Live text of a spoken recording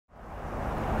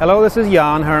Hello, this is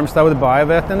Jan Hermstad with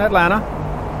Buyavette in Atlanta.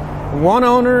 One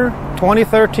owner,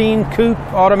 2013 Coupe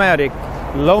automatic,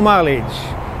 low mileage,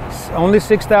 only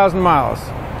 6,000 miles.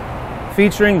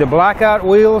 Featuring the blackout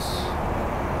wheels,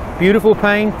 beautiful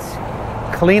paint,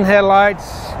 clean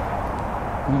headlights,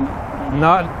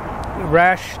 not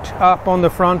rashed up on the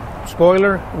front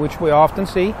spoiler, which we often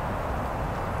see.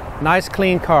 Nice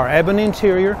clean car, ebony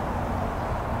interior,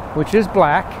 which is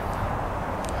black.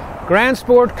 Grand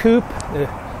Sport Coupe, the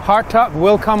hardtop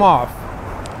will come off.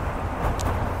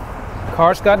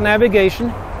 Car's got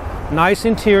navigation, nice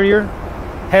interior,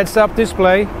 heads-up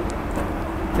display.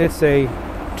 It's a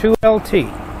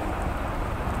 2LT.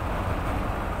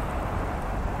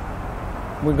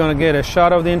 We're going to get a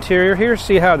shot of the interior here,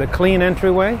 see how the clean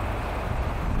entryway.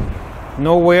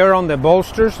 No wear on the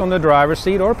bolsters on the driver's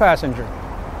seat or passenger.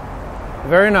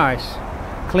 Very nice,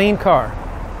 clean car.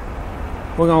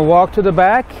 We're going to walk to the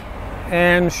back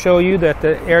and show you that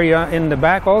the area in the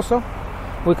back also.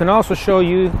 We can also show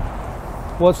you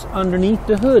what's underneath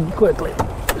the hood quickly.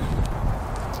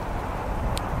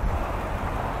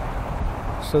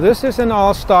 So this is an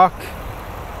all-stock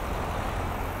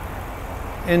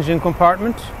engine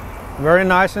compartment. Very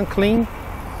nice and clean,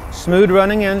 smooth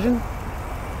running engine.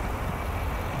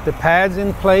 The pads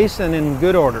in place and in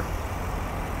good order.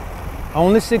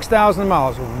 Only 6,000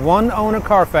 miles, one owner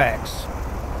Carfax.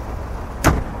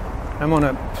 I'm going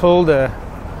to pull the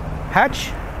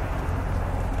hatch.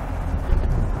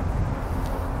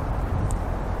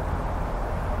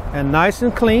 And nice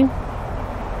and clean.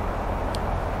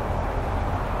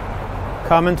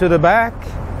 Coming to the back.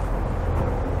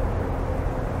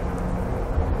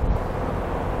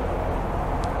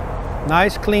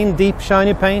 Nice, clean, deep,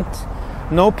 shiny paint.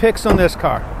 No picks on this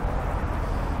car.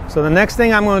 So the next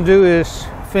thing I'm going to do is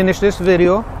finish this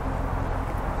video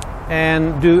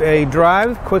and do a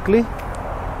drive quickly.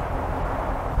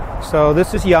 So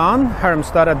this is Jan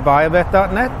Hermstad at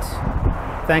Buyavette.net.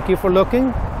 Thank you for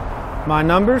looking. My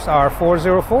numbers are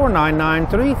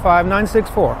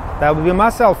 404-993-5964. That will be my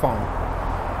cell phone.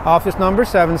 Office number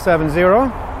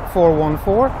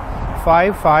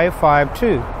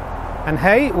 770-414-5552. And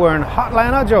hey, we're in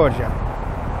Hotlanta, Georgia.